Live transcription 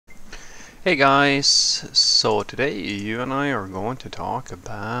Hey guys, so today you and I are going to talk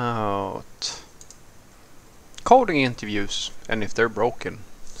about coding interviews and if they're broken.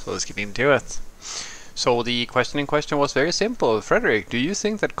 So let's get into it. So the question in question was very simple. Frederick, do you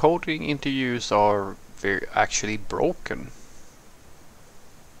think that coding interviews are actually broken?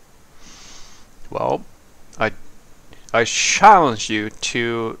 Well, I I challenge you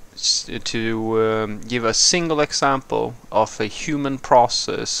to give a single example of a human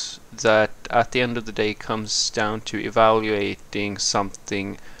process that at the end of the day comes down to evaluating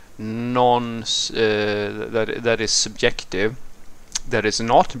something that is subjective, that is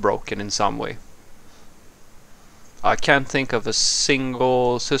not broken in some way. I can't think of a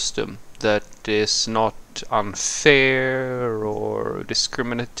single system that is not unfair or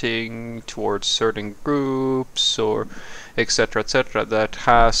discriminating towards certain groups or etc. that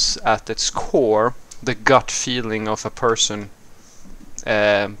has at its core the gut feeling of a person,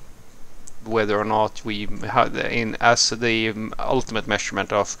 um, whether or not we have in as the ultimate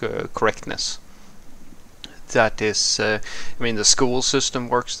measurement of correctness. That is, I mean, the school system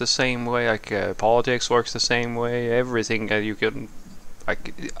works the same way, like politics works the same way. Everything that you can,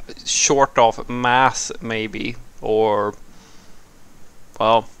 like, short of math maybe, or,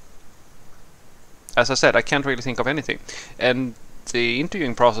 well, as I said, I can't really think of anything. And the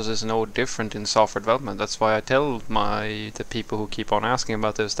interviewing process is no different in software development. That's why I tell the people who keep on asking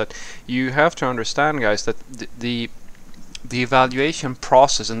about this that you have to understand, guys, that the evaluation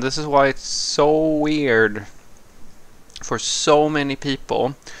process, and this is why it's so weird for so many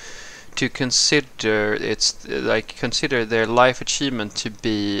people to consider consider their life achievement to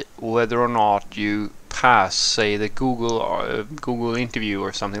be whether or not you pass, say, the Google interview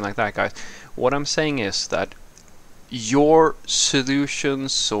or something like that, guys. What I'm saying is that your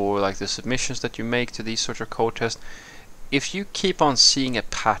solutions, or like the submissions that you make to these sort of code tests, if you keep on seeing a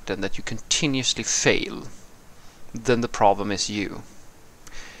pattern that you continuously fail, then the problem is you.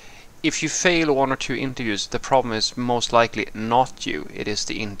 If you fail one or two interviews, the problem is most likely not you. It is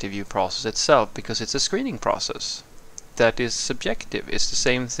the interview process itself, because it's a screening process that is subjective. It's the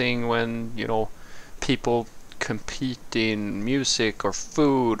same thing when, people compete in music or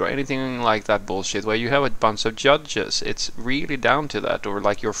food or anything like that bullshit, where you have a bunch of judges. It's really down to that, or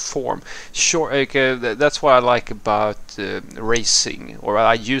like your form. Sure, like, that's what I like about racing, or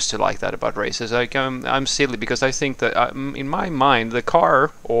I used to like that about races. Like, I'm silly because I think that in my mind, the car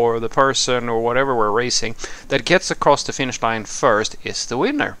or the person or whatever we're racing that gets across the finish line first is the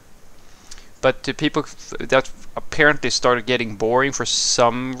winner. But to people, that apparently started getting boring for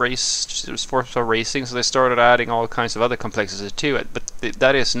some sports or racing, so they started adding all kinds of other complexities to it. But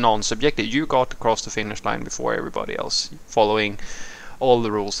that is non-subjective. You got across the finish line before everybody else, following all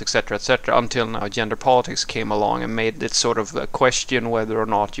the rules, etc., until now gender politics came along and made it sort of a question whether or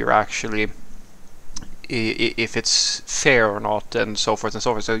not you're actually, if it's fair or not, and so forth and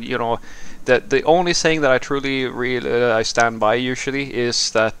so forth. So, the only saying that I truly I stand by usually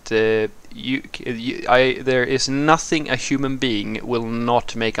is that there is nothing a human being will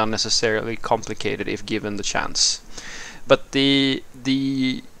not make unnecessarily complicated if given the chance. But the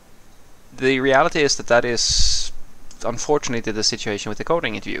reality is that is unfortunately the situation with the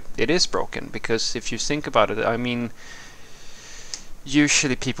coding interview. It is broken because if you think about it, I mean,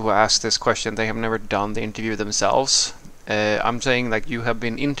 usually people who ask this question, they have never done the interview themselves. I'm saying, like, you have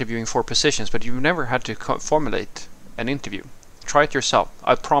been interviewing for positions, but you've never had to formulate an interview. Try it yourself.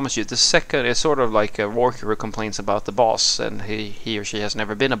 I promise you, the second is sort of like a worker who complains about the boss, and he or she has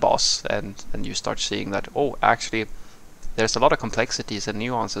never been a boss, and you start seeing that, oh, actually, there's a lot of complexities and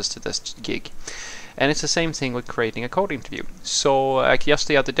nuances to this gig. And it's the same thing with creating a code interview. So, like, just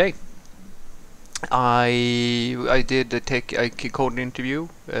the other day, I did take a code interview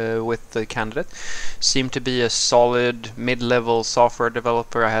with the candidate. Seemed to be a solid mid-level software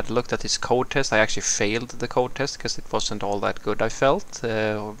developer. I had looked at his code test. I actually failed the code test because it wasn't all that good, I felt.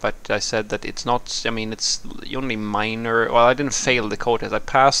 But I said that it's not, I mean, it's only minor. Well, I didn't fail the code test. I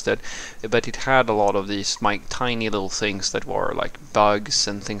passed it, but it had a lot of these tiny little things that were like bugs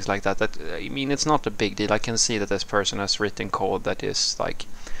and things like that. I mean, it's not a big deal. I can see that this person has written code that is like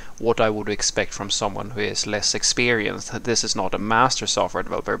what I would expect from someone who is less experienced. This is not a master software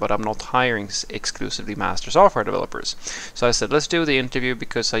developer, but I'm not hiring exclusively master software developers. So I said, let's do the interview,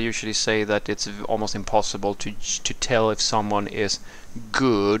 because I usually say that it's almost impossible to tell if someone is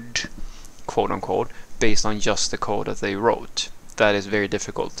good, quote unquote, based on just the code that they wrote. That is very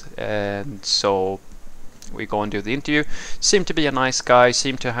difficult. And so we go and do the interview. Seemed to be a nice guy,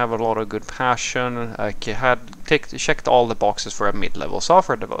 seemed to have a lot of good passion, had checked all the boxes for a mid-level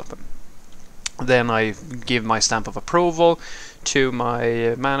software developer. Then I give my stamp of approval to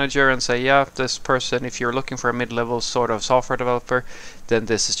my manager and say, yeah, this person, if you're looking for a mid-level sort of software developer, then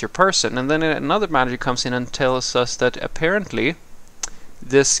this is your person. And then another manager comes in and tells us that apparently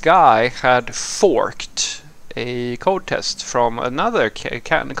this guy had forked a code test from another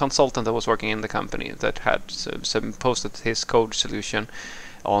consultant that was working in the company that had posted his code solution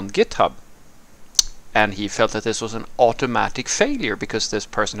on GitHub. And he felt that this was an automatic failure because this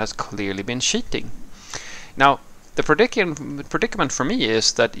person has clearly been cheating. Now, the predicament for me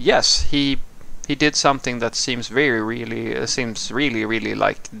is that yes, he did something that seems really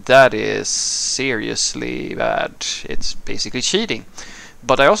like that is seriously bad. It's basically cheating.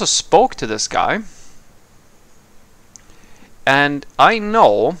 But I also spoke to this guy, and I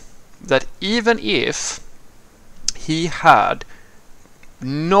know that even if he had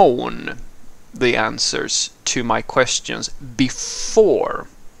known the answers to my questions before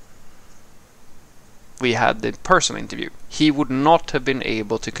we had the personal interview, he would not have been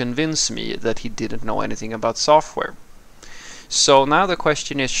able to convince me that he didn't know anything about software. So now the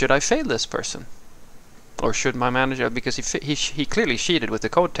question is, should I fail this person? Or should my manager, because he clearly cheated with the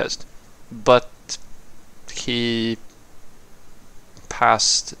code test, but he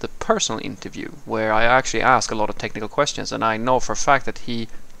passed the personal interview where I actually asked a lot of technical questions, and I know for a fact that he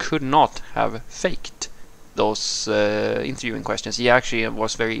could not have faked those interviewing questions. He actually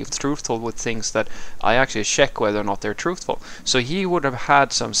was very truthful with things that I actually check whether or not they're truthful. So he would have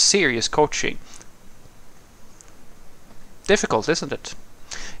had some serious coaching. Difficult, isn't it?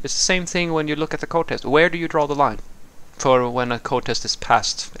 It's the same thing when you look at the code test. Where do you draw the line for when a code test is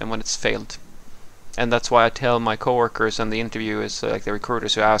passed and when it's failed? And that's why I tell my coworkers and the interviewers, like the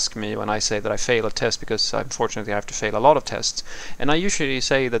recruiters who ask me when I say that I fail a test, because unfortunately I have to fail a lot of tests. And I usually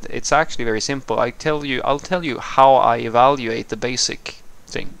say that it's actually very simple. I'll tell you how I evaluate the basic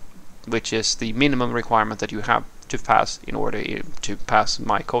thing, which is the minimum requirement that you have to pass in order to pass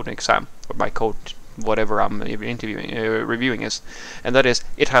my coding exam, or my code, whatever I'm reviewing is, and that is,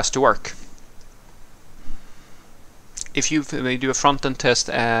 it has to work. If you do a front-end test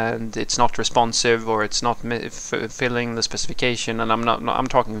and it's not responsive, or it's not filling the specification, and I'm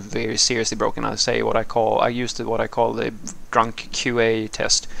talking very seriously broken, I use what I call the drunk QA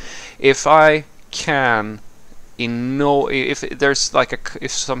test. If I can if there's like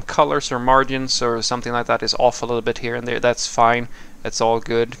if some colors or margins or something like that is off a little bit here and there, that's fine. That's all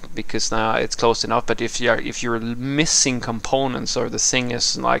good because now it's close enough. But if you're missing components, or the thing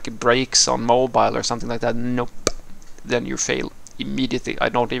is like it breaks on mobile or something like that, nope. Then you fail immediately. I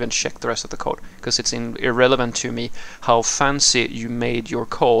don't even check the rest of the code, because it's irrelevant to me how fancy you made your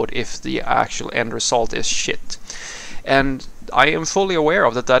code if the actual end result is shit. And I am fully aware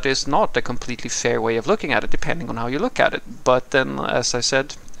of that is not a completely fair way of looking at it, depending on how you look at it. But then, as I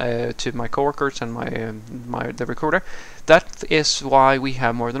said to my coworkers and the recruiter, that is why we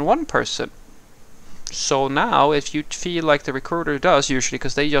have more than one person. So now, if you feel like the recruiter does, usually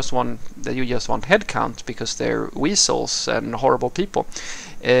because you just want headcount because they're weasels and horrible people.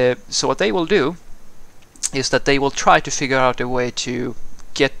 So what they will do is that they will try to figure out a way to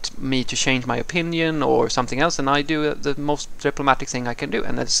get me to change my opinion or something else, and I do the most diplomatic thing I can do,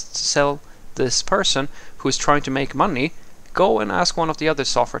 and that's to sell this person who is trying to make money. Go and ask one of the other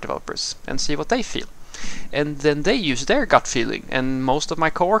software developers and see what they feel. And then they use their gut feeling. And most of my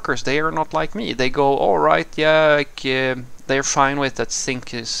coworkers, they are not like me. They go, all right, yeah, like, they're fine with that.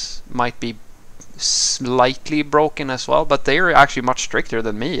 Think might be slightly broken as well, but they're actually much stricter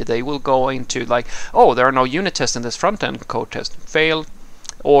than me. They will go into like, oh, there are no unit tests in this front end code test, failed.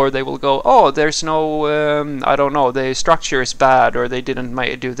 Or they will go, oh, there's no, I don't know, the structure is bad, or they didn't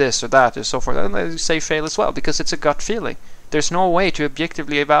do this or that, and so forth. And they say fail as well, because it's a gut feeling. There's no way to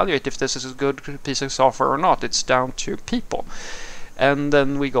objectively evaluate if this is a good piece of software or not. It's down to people. And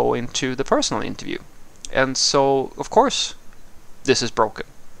then we go into the personal interview. And so, of course, this is broken.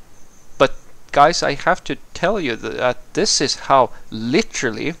 But, guys, I have to tell you that this is how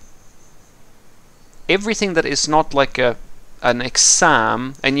literally everything that is not like an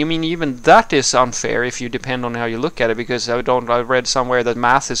exam, and you mean even that is unfair if you depend on how you look at it, because I read somewhere that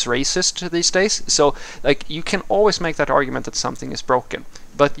math is racist these days. So like you can always make that argument that something is broken.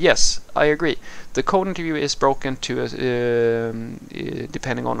 But yes, I agree. The code interview is broken to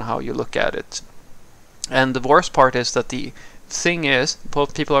depending on how you look at it. And the worst part is that the thing is,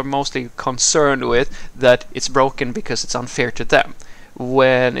 people are mostly concerned with that it's broken because it's unfair to them,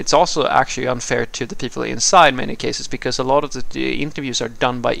 when it's also actually unfair to the people inside in many cases, because a lot of the interviews are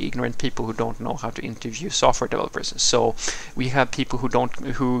done by ignorant people who don't know how to interview software developers. So we have people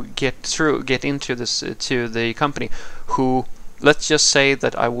who get into this to the company who, let's just say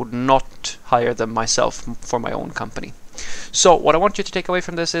that I would not hire them myself for my own company. So what I want you to take away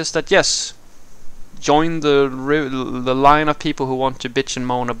from this is that yes, join the line of people who want to bitch and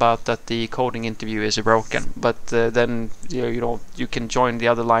moan about that the coding interview is broken, but then you can join the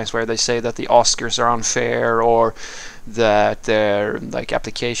other lines where they say that the Oscars are unfair, or that their like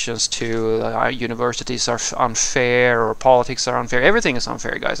applications to universities are unfair, or politics are unfair. Everything is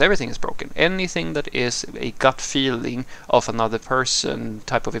unfair, guys. Everything is broken. Anything that is a gut feeling of another person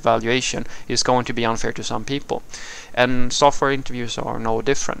type of evaluation is going to be unfair to some people, and software interviews are no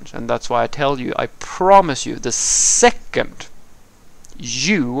different. And that's why I tell you, I promise you, the second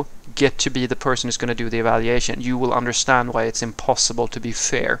you get to be the person who's going to do the evaluation, you will understand why it's impossible to be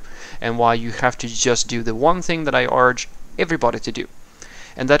fair, and why you have to just do the one thing that I urge everybody to do,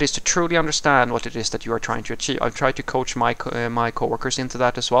 and that is to truly understand what it is that you are trying to achieve. I've tried to coach my coworkers into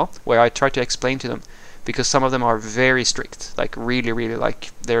that as well, where I try to explain to them, because some of them are very strict, like really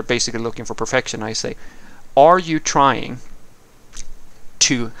like they're basically looking for perfection. I say, are you trying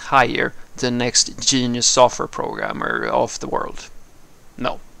to hire the next genius software programmer of the world?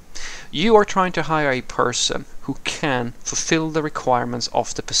 No. You are trying to hire a person who can fulfill the requirements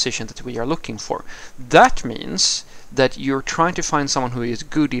of the position that we are looking for. That means that you're trying to find someone who is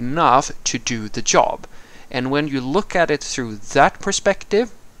good enough to do the job. And when you look at it through that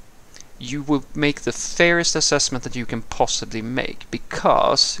perspective, you will make the fairest assessment that you can possibly make.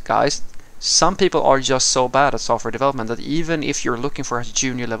 Because, guys, some people are just so bad at software development that even if you're looking for a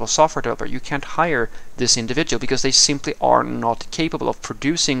junior level software developer, you can't hire this individual because they simply are not capable of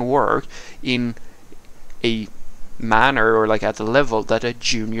producing work in a manner or like at the level that a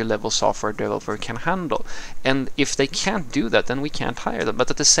junior level software developer can handle. And if they can't do that, then we can't hire them. But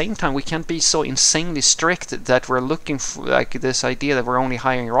at the same time, we can't be so insanely strict that we're looking for like this idea that we're only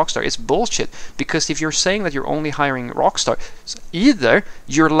hiring Rockstar. It's bullshit, because if you're saying that you're only hiring Rockstar, either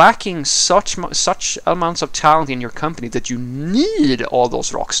you're lacking such amounts of talent in your company that you need all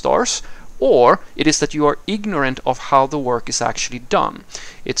those Rockstars, or it is that you are ignorant of how the work is actually done.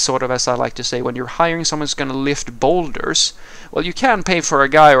 It's sort of, as I like to say, when you're hiring someone who's going to lift boulders, well, you can pay for a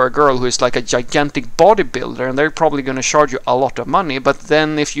guy or a girl who is like a gigantic bodybuilder, and they're probably going to charge you a lot of money, but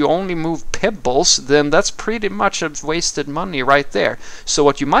then if you only move pebbles, then that's pretty much a wasted money right there. So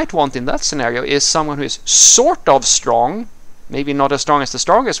what you might want in that scenario is someone who is sort of strong, maybe not as strong as the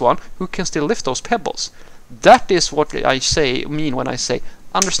strongest one, who can still lift those pebbles. That is what I mean when I say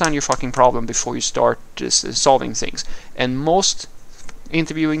understand your fucking problem before you start solving things. And most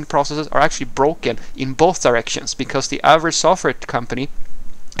interviewing processes are actually broken in both directions, because the average software company,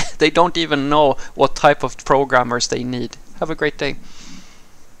 they don't even know what type of programmers they need. Have a great day.